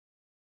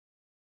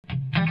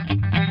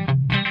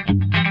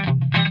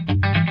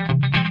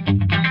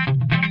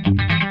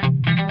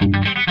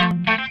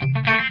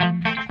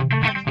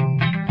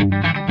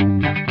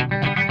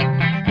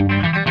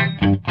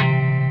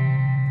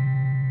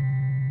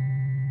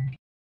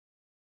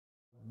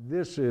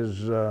This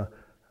is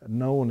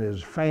known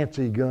as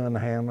fancy gun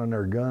handling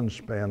or gun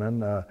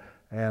spinning,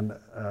 and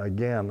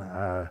again,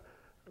 I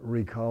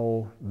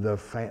recall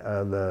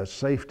the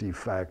safety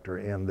factor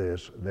in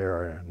this. There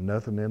are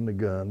nothing in the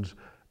guns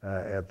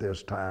at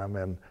this time,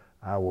 and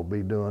I will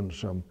be doing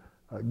some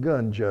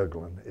gun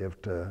juggling,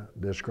 if to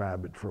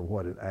describe it for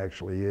what it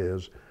actually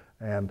is.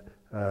 And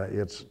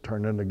it's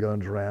turning the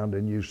guns around,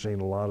 and you've seen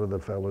a lot of the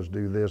fellas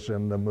do this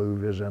in the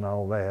movies and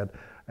all that,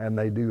 and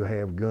they do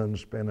have gun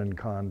spinning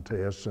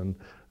contests, and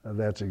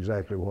that's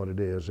exactly what it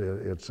is.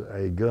 It's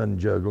a gun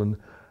juggling,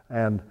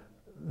 and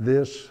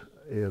this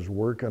is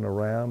working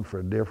around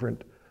for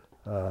different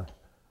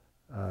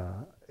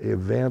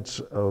events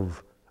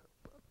of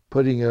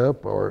putting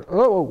up, or,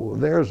 oh,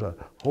 there's a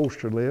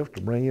holster lift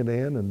to bring it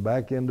in and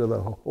back into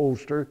the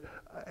holster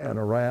and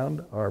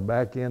around, or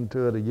back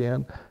into it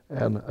again,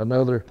 and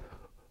another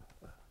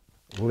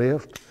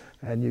lift,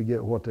 and you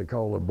get what they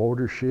call a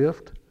border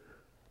shift,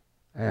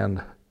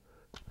 and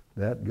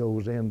that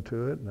goes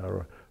into it and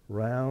a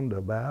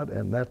roundabout,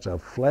 and that's a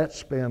flat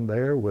spin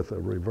there with a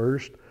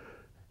reversed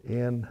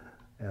in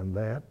and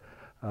that.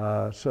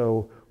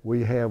 So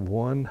we have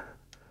one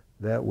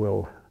that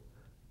will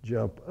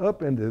jump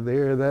up into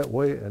there that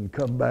way and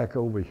come back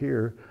over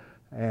here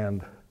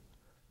and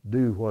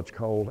do what's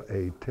called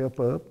a tip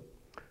up,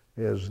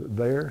 is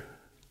there,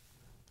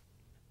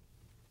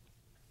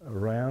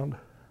 around,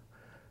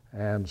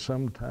 and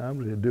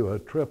sometimes you do a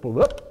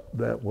triple up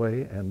that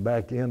way and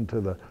back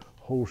into the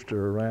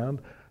holster around.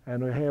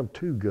 And we have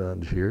two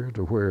guns here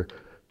to where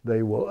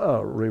they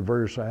will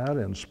reverse out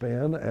and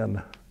spin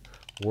and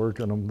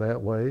working them that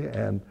way.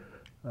 And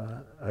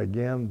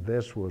again,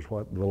 this was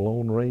what the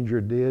Lone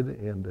Ranger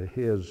did into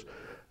his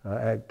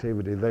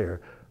activity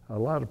there. A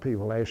lot of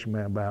people ask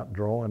me about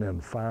drawing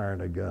and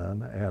firing a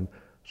gun, and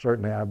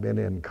certainly I've been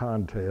in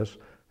contests,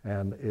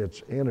 and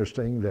it's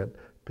interesting that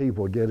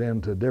people get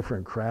into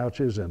different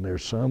crouches, and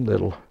there's some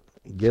that'll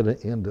get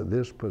into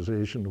this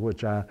position,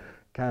 which I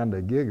kind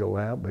of giggle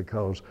at,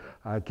 because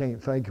I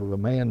can't think of a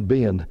man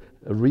being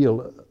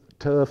real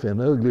tough and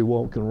ugly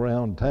walking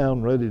around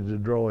town ready to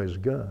draw his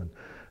gun.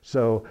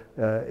 So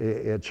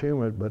it's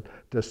human, but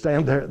to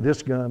stand there,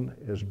 this gun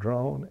is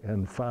drawn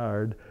and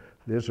fired.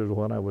 This is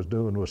what I was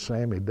doing with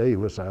Sammy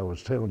Davis, I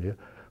was telling you.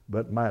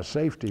 But my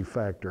safety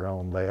factor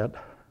on that,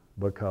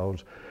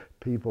 because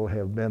people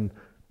have been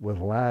with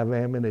live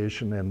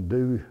ammunition and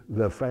do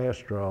the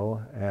fast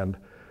draw, and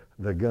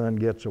the gun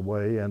gets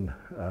away, and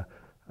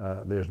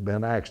there's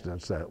been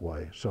accidents that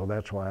way. So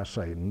that's why I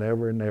say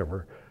never,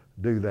 never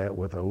do that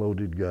with a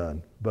loaded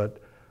gun. But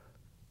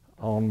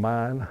on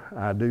mine,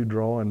 I do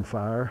draw and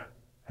fire,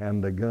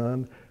 and the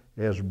gun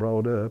is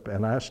brought up,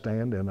 and I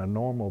stand in a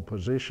normal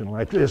position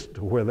like this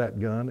to where that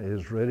gun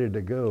is ready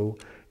to go,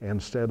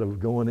 instead of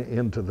going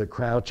into the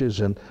crouches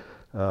and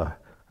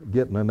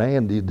getting an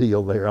Andy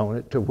deal there on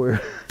it to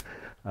where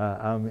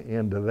I'm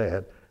into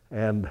that.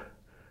 And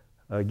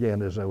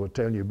again, as I was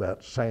telling you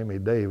about Sammy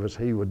Davis,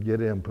 he would get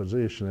in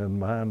position and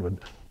mine would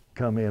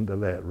come into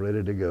that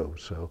ready to go.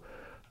 So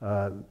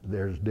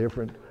there's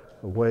different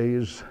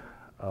ways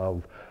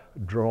of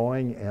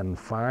drawing and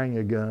firing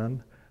a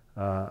gun.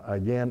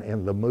 Again,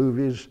 in the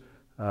movies,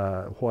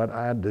 what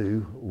I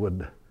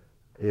do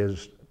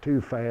is too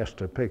fast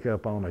to pick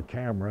up on a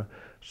camera,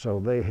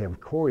 so they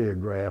have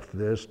choreographed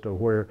this to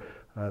where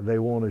they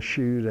want to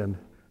shoot and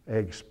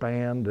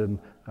expand and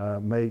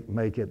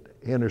make it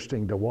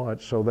interesting to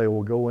watch, so they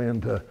will go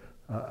into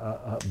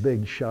a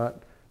big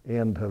shot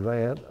into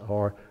that,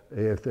 or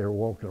if they're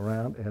walking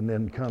around, and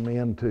then come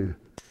into,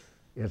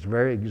 it's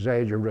very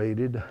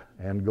exaggerated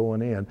and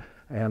going in,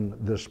 and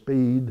the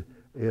speed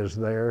is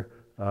there,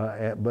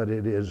 but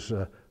it is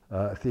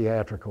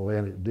theatrical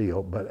in its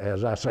deal. But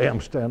as I say,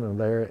 I'm standing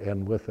there,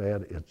 and with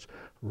that, it's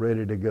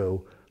ready to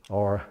go,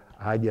 or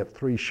I get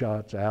 3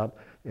 shots out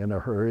in a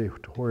hurry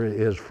to where it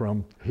is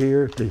from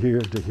here to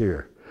here to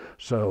here.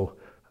 So,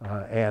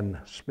 and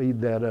speed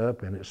that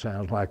up, and it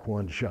sounds like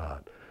 1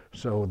 shot.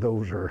 So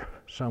those are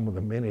some of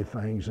the many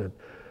things that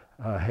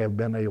have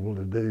been able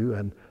to do.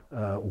 And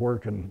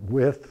working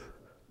with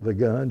the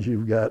guns,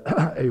 you've got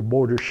a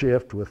border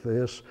shift with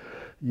this.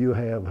 You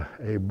have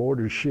a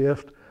border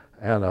shift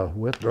and a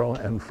withdraw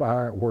and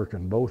fire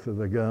working both of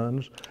the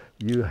guns.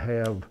 You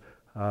have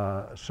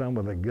some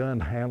of the gun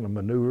handling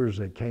maneuvers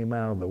that came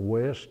out of the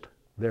West.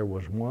 There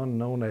was one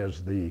known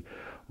as the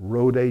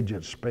road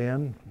agent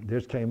spin.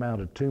 This came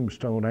out of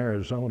Tombstone,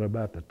 Arizona,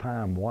 about the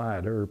time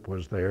Wyatt Earp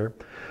was there.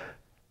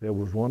 There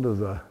was one of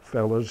the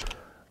fellas,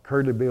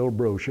 Curly Bill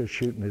Brosha,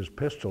 shooting his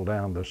pistol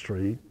down the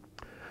street,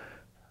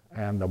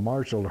 and the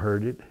marshal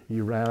heard it.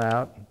 He ran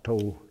out and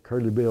told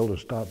Curly Bill to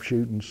stop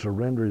shooting,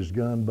 surrender his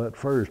gun butt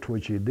first,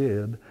 which he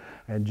did,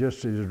 and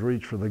just as he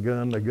reached for the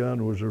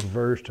gun was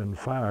reversed and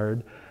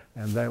fired,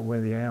 and that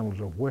went in the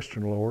annals of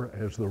Western lore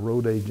as the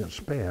road agent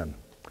spin.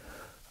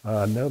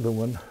 Another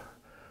one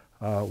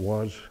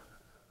was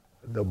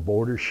the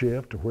border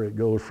shift, where it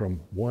goes from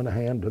one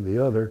hand to the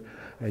other,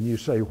 and you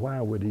say, why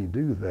would he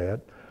do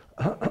that?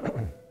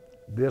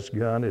 This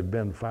gun had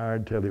been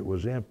fired till it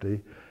was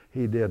empty.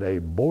 he did a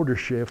border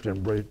shift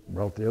and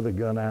brought the other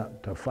gun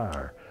out to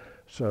fire.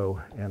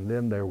 So, and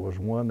then there was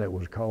one that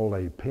was called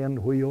a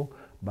pinwheel,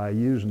 by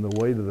using the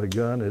weight of the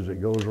gun as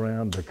it goes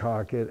around to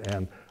cock it,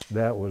 and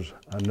that was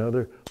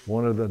another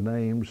one of the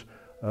names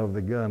of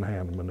the gun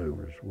hand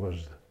maneuvers,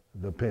 was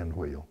the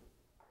pinwheel.